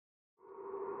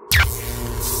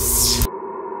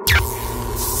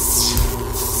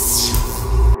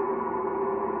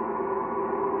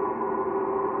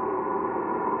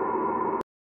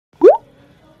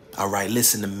All right,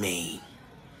 listen to me.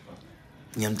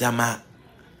 You know what I'm talking about?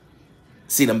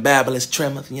 See them Babyless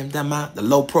trimmers, you know what I'm talking about? The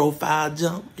low profile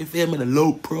jump, you feel me? The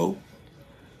low pro.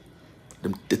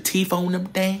 The teeth on them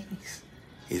things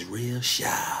is real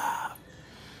sharp.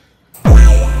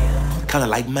 Yeah, kind of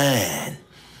like mine.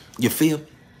 You feel me?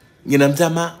 You know what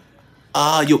I'm talking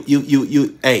about?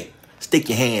 You, hey, stick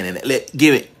your hand in it.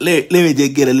 Let me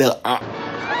just get a little,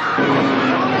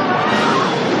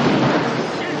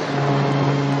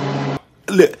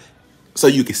 look, so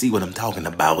you can see what I'm talking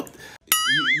about.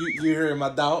 You heard my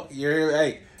dog? You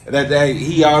heard? Hey,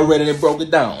 he already broke it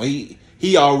down.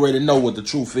 He already know what the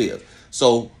truth is.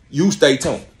 So you stay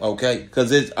tuned, okay?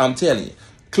 Because I'm telling you,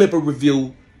 clipper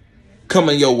review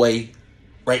coming your way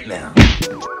right now.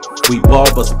 We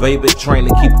barbers, baby, train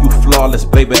to keep you flawless,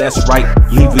 baby, that's right.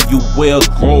 Leaving you well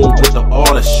grown with the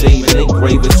art of shaving,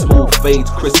 engraving, smooth fades,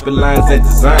 crispy lines and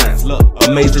designs. Look,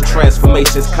 amazing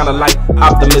transformations, kinda like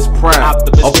Optimus Prime.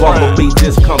 A barber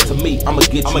just come to me, I'ma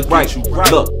get you right.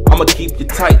 Look, I'ma keep you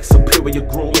tight, superior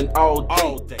grooming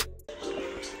all day.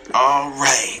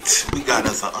 Alright, we got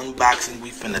us an unboxing we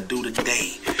finna do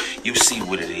today. You see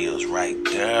what it is, right,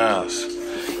 girls?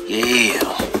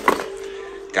 Yeah.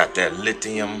 Got that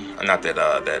lithium, not that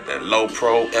low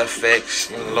pro FX,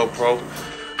 you know, low pro.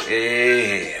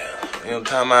 Yeah, you know what I'm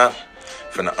talking about?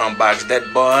 Finna unbox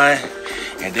that boy.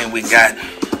 And then we got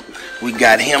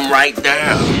him right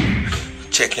there.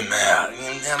 Check him out. You know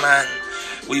what I'm talking about?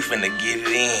 We finna get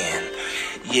it in.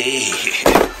 Yeah.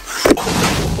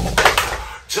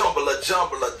 Jumbler,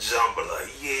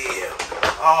 yeah.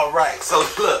 Alright, so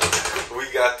look, we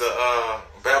got the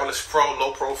BabylissPro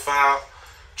Low Profile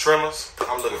trimmers.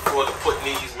 I'm looking forward to putting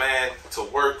these, man, to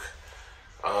work.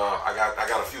 I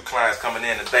got a few clients coming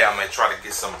in today. I may try to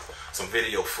get some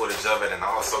video footage of it, and I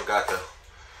also got the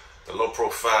low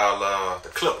profile the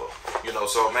clipper. You know,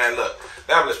 so man, look,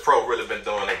 BabylissPro really been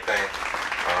doing their thing.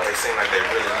 They seem like they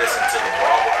really listen to the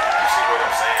barber. You see what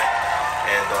I'm saying?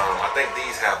 And I think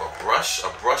these have a brush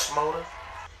motor.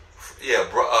 Yeah,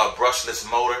 brushless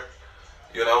motor.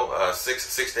 You know,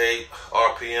 6 to 8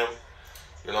 RPM.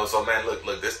 You know, so man, look,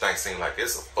 this thing seems like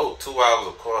it's 2 hours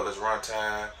of cordless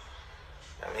runtime.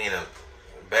 I mean,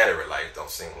 battery life don't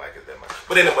seem like it that much.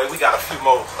 But anyway, we got a few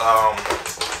more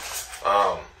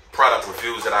product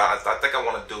reviews that I think I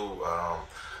want to do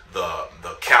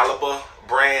the Caliber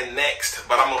brand next.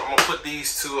 But I'm gonna put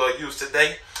these to use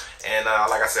today. And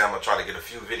like I said, I'm gonna try to get a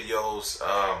few videos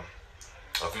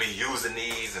of me using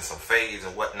these and some fades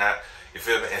and whatnot. You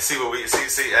feel me? And see what we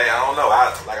see. Hey, I don't know.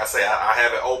 Like I say, I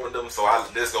haven't opened them, so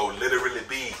this gonna literally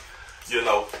be, you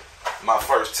know, my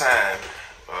first time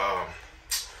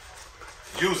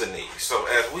using these. So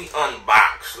as we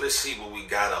unbox, let's see what we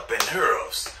got up in here.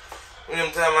 You know what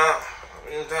I'm talking about?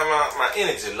 You know what I'm talking about? My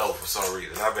energy low for some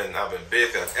reason. I've been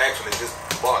big. I actually just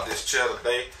bought this chair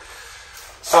today.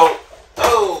 So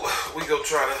we go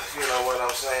try to, you know what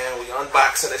I'm saying? We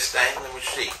unboxing this thing. Let me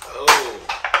see.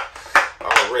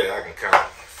 Already I can kind of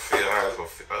feel how it's gonna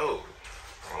feel.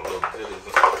 A little bit of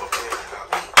this stuff up here.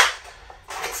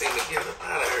 Can't seem to get it up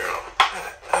out of here.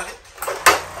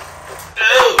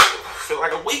 Feel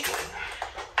like a weakling.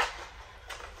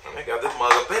 And they got this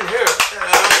mug up in here.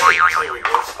 Here we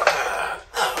go.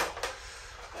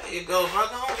 There you go,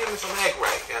 brother. Don't give me some hack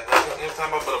rack. Every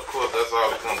time but of course that's all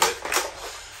it comes with.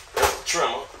 That's the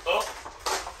trimmer. Oh.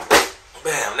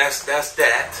 Bam, that's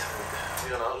that.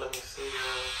 You know, let me see.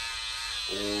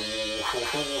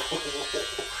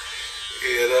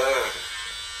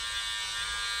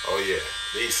 Oh yeah,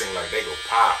 these seem like they go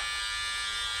pop.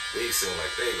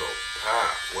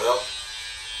 Well,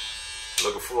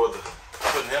 looking forward to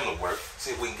putting him to work.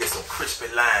 See if we can get some crispy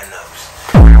lineups.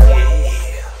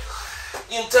 Yeah.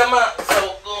 You know what I'm talking about?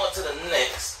 So going to the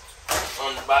next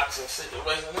unboxing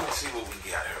situation. Let me see what we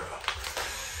got here.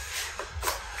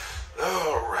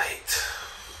 Alright.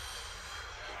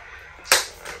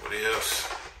 What else?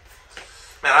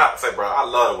 Man, I say, bro, I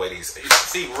love the way these. You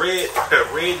see, red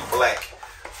and black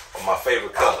are my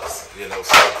favorite colors. You know,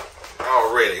 so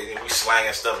already we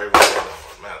slanging stuff everywhere.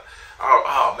 Man,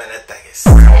 oh man, that thing is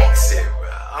sexy,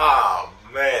 bro. Oh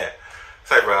man,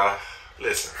 say, bro,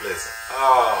 listen.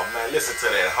 Oh man, listen to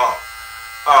that hump.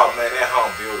 Oh man, that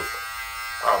hump beautiful.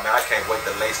 Oh man, I can't wait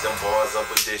to lace them boys up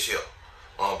with this here.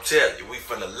 I'm telling you, we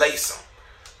finna lace them.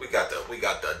 We got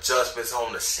the adjustments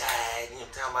on the side. You know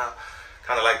what I'm talking about?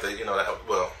 Kind of like the, you know,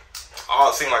 well,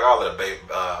 it seems like all of the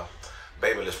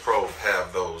BabylissPro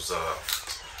have those,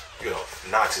 you know,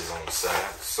 notches on the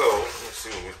side. So let's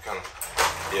see what we kind of,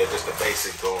 yeah, just the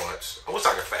basic guards. I wish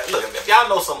I could look. If y'all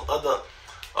know some other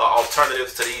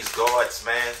alternatives to these guards,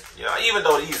 man, you know, even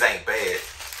though these ain't bad,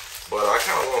 But I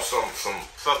kind of want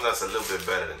something that's a little bit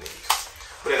better than these.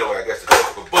 But anyway, I guess it's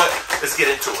typical. But let's get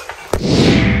into it.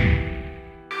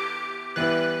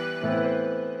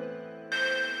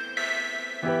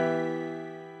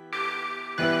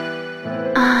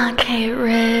 Okay,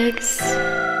 Riggs.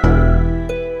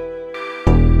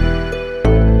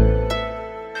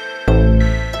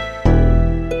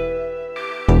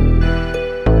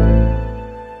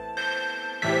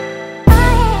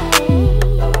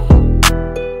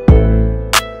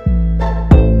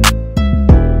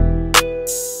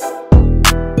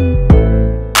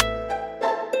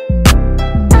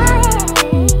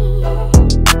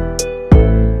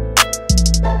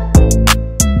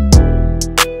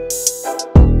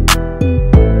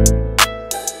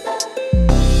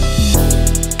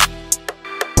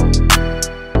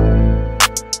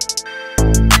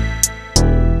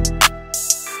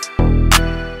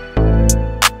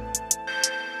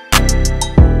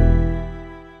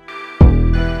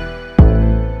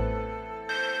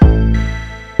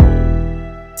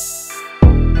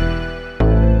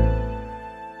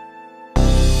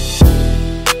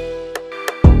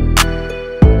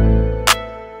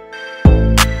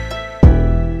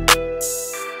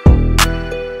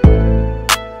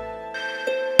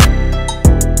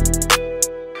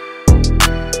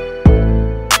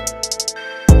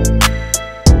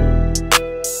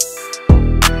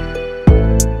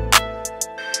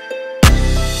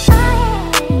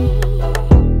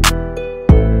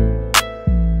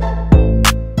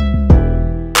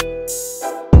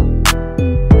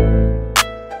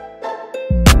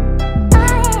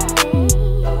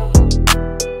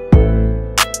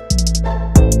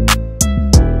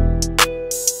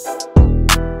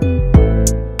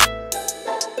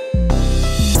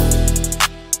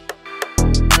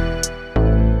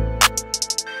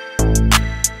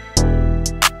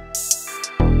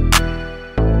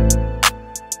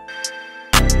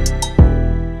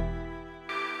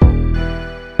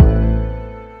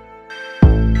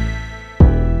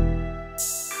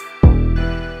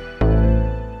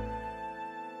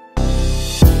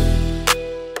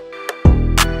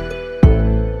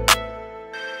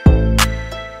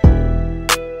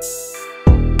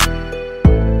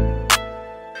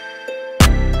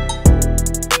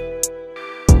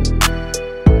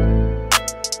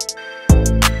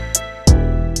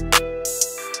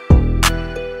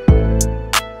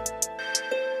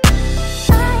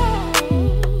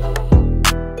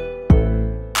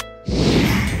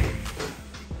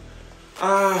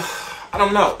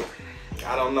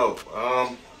 I don't know.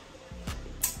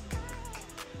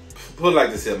 Put it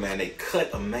like this here, man. They cut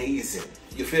amazing.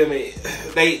 You feel me?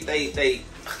 They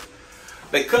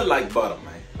cut like butter,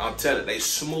 man. I'll tell you, they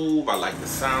smooth. I like the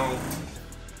sound.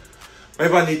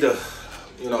 Maybe I need to,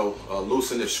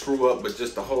 loosen the screw up, but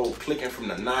just the whole clicking from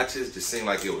the notches just seemed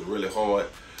like it was really hard,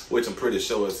 which I'm pretty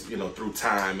sure is, through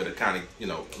time it'll kind of,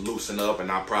 loosen up,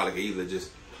 and I'll probably either just,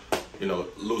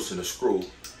 loosen the screw.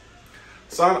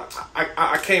 So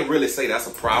I can't really say that's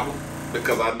a problem,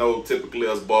 because I know typically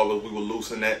us barbers, we will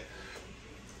loosen that.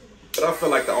 But I feel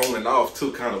like the on and off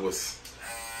too kind of was,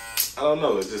 I don't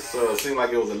know, it just seemed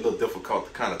like it was a little difficult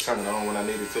to kind of turn it on when I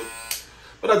needed to.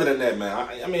 But other than that, man,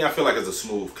 I feel like it's a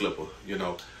smooth clipper,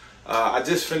 I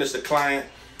just finished a client.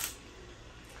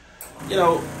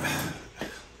 I'm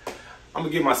gonna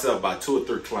give myself about 2 or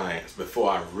 3 clients before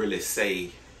I really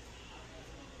say,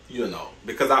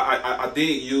 because I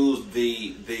did use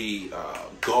the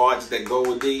guards that go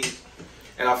with these,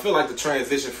 and I feel like the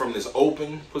transition from this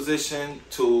open position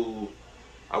to,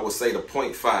 I would say, the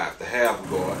 0.5, the half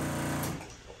guard,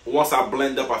 once I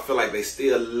blend up, I feel like they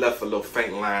still left a little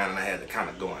faint line, and I had to kind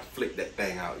of go and flick that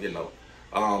thing out,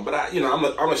 But I'm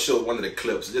gonna show one of the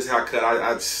clips. Just how I cut.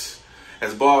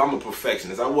 As Bob, I'm a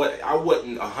perfectionist. I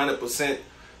wasn't 100%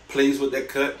 pleased with that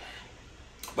cut,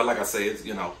 but like I said, it's,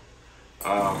 I'm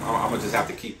gonna just have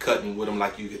to keep cutting with them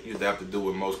like you have to do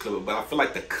with most clippers. But I feel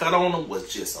like the cut on them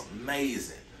was just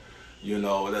amazing.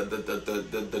 Well,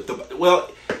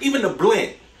 even the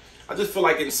blend. I just feel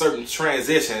like in certain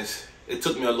transitions, it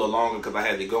took me a little longer because I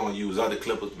had to go and use other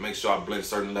clippers to make sure I blend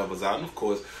certain levels out, and of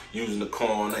course using the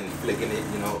corner and flicking it,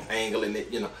 angling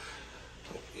it,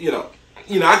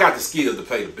 I got the skills to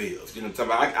pay the bills. You know what I'm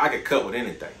talking about? I could cut with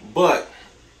anything, but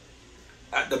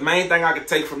the main thing I could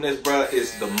take from this, bro,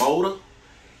 is the motor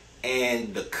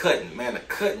and the cutting. Man, the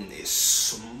cutting is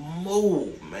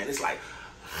smooth, man. It's like,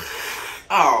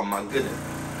 oh my goodness.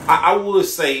 I would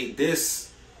say this.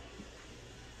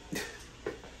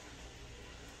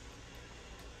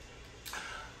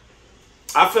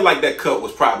 I feel like that cut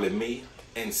was probably me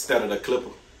instead of the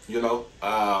clipper,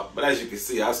 but as you can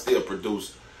see, I still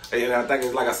produce And I think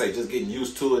it's like I say, just getting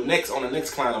used to it. Next, on the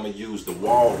next client, I'm gonna use the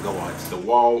wall guards, the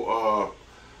wall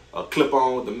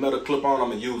clip-on, the metal clip-on. I'm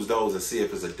gonna use those and see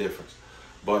if it's a difference.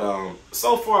 But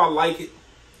so far I like it.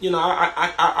 You know,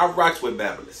 I rocks with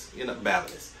Babyliss. You know,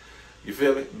 Babyliss. You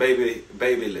feel me?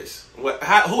 Babyliss.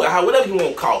 Whatever you want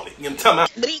to call it. You know what I'm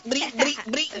talking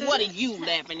about? What are you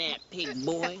laughing at, pig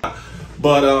boy?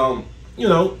 But you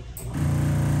know,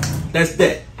 that's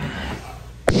that.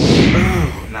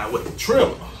 Now with the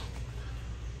trimmer,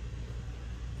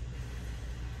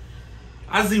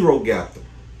 I zero gapped them.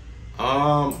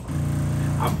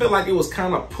 I feel like it was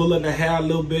kind of pulling the hair a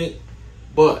little bit,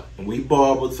 but we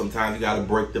barbered. Sometimes you gotta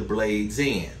break the blades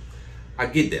in. I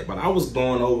get that, but I was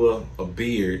going over a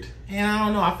beard, and I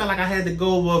don't know. I felt like I had to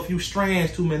go over a few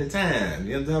strands too many times.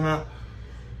 You know what I'm talking about?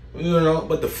 You know,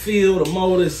 but the feel, the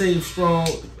motor seems strong.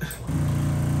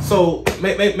 So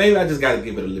maybe I just gotta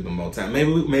give it a little bit more time.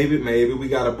 Maybe we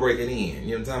gotta break it in.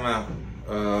 You know what I'm talking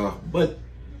about? But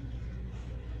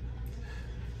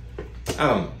I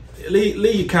don't know.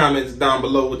 Leave your comments down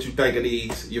below what you think of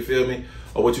these. You feel me?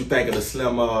 Or what you think of the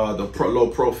slim, low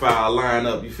profile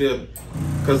lineup. You feel me?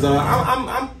 Cause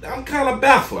I'm kind of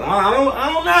baffled. I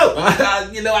don't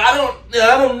know. You know, I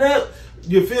don't know.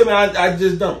 You feel me? I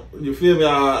just don't. You feel me?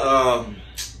 I'm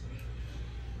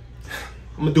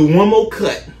gonna do one more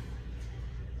cut,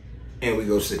 and we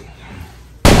go see.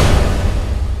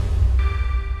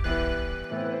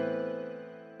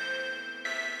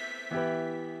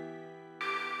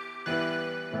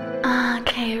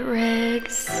 Okay,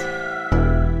 Riggs.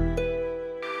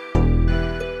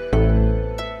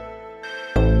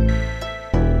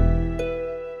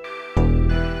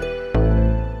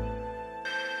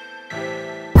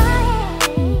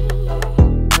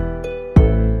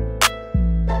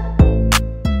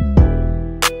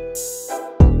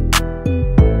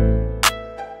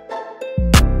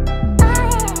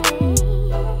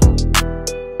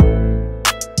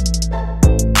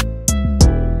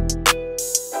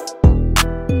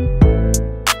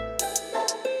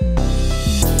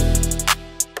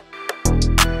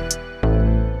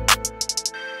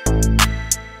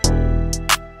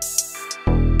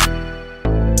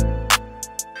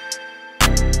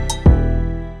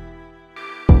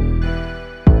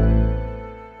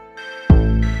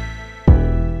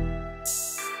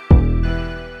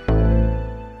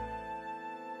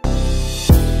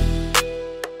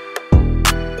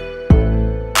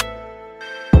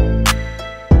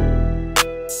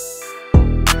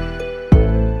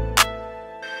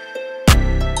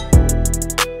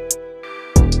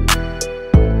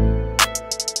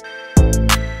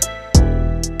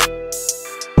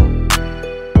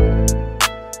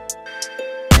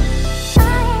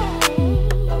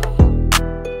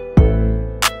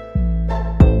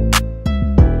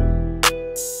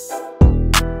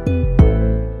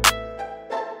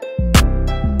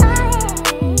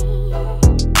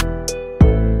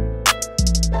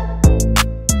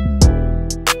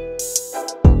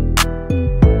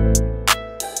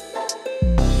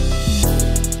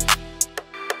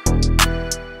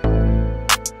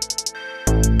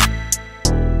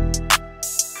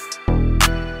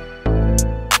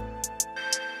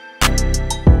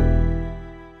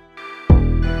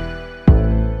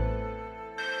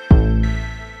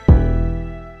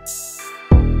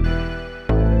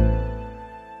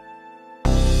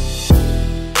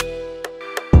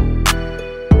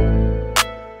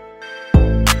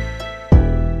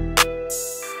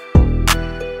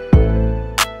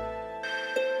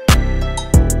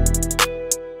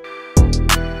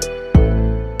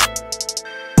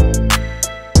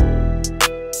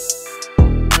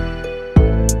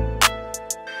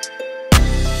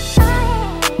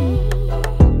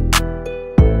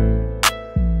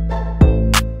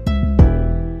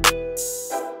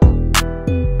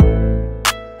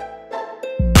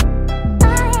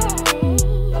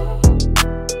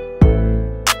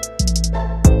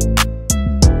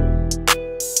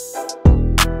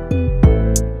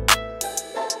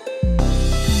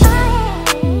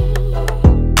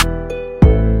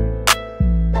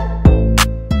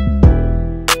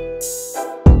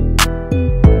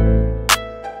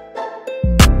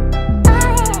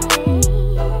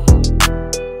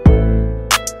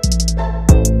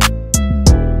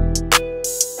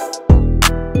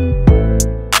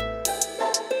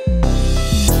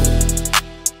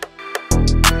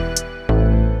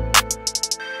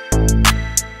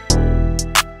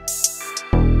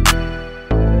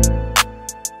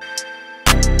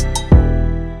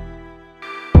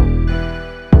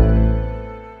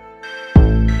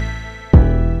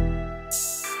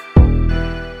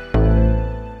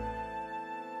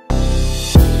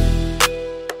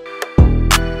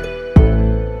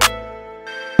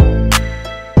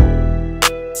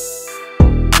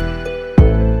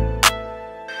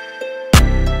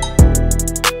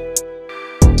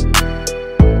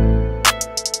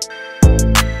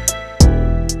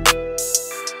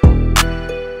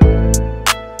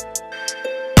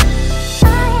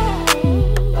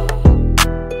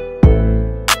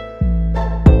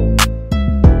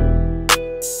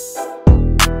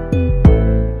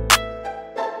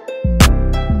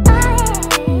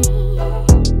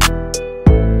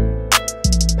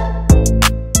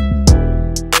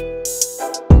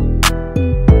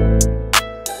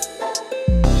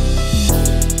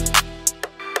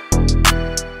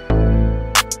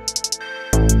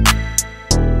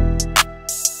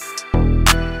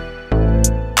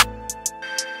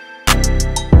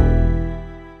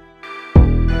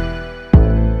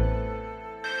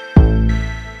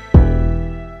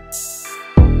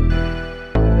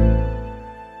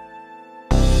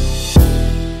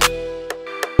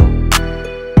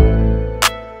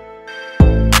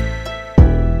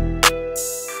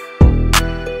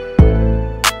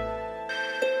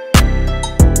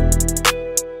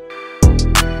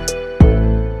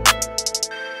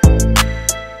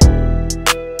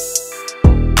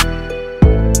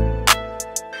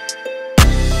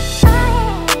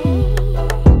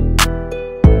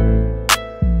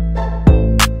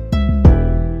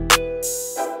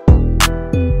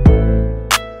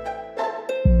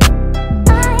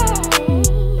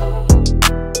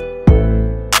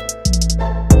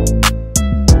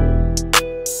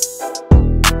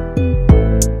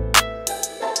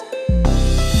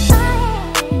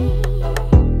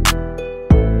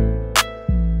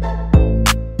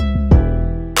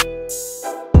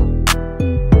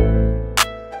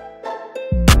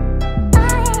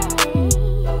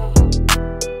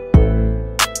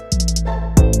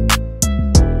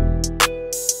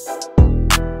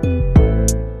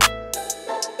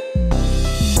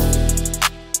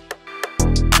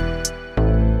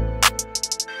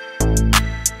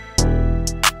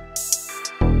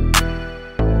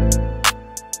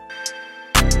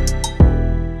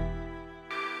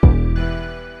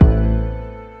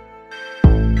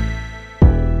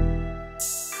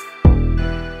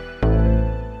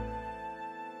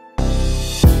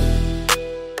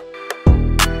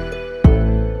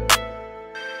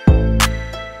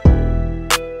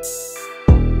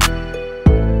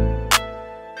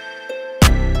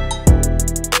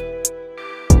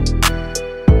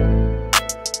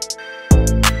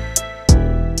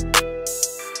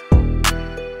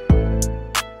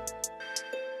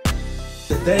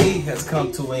 day has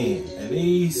come to an end, and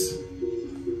these,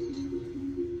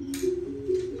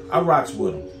 I rocks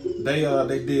with them. They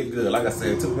did good. Like I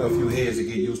said, it took me a few heads to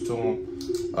get used to them.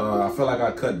 I feel like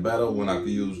I cut better when I could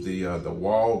use the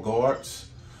wall guards.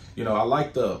 You know, I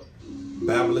like the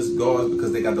Babyliss guards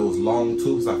because they got those long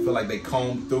tubes. I feel like they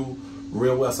comb through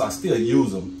real well, so I still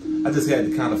use them. I just had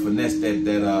to kind of finesse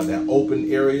that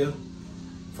open area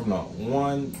from the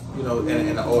one, you know,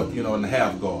 and the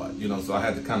half guard, you know. So I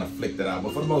had to kind of flick that out.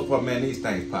 But for the most part, man, these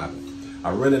things popping.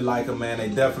 I really like them, man. They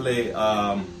definitely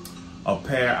a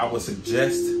pair I would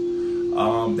suggest.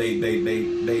 Man,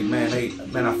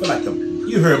 I feel like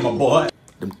you heard my boy.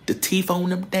 The teeth on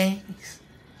them things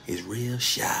is real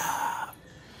sharp.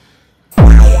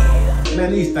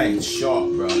 Man, these things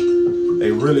sharp, bro.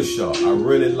 They really sharp. I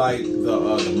really like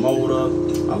the motor.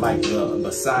 I like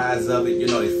the size of it. You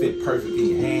know, they fit perfect in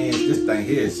your hands. This thing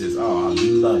here is just, oh, I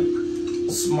love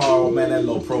it. Small, man, that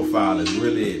low profile is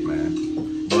really it, man.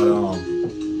 But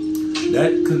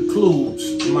that concludes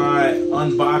my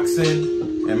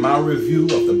unboxing and my review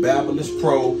of the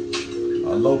BabylissPro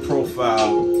Low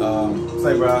Profile.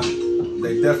 Say, bro,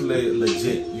 they definitely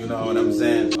legit. You know what I'm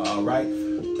saying? All right,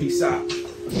 peace out.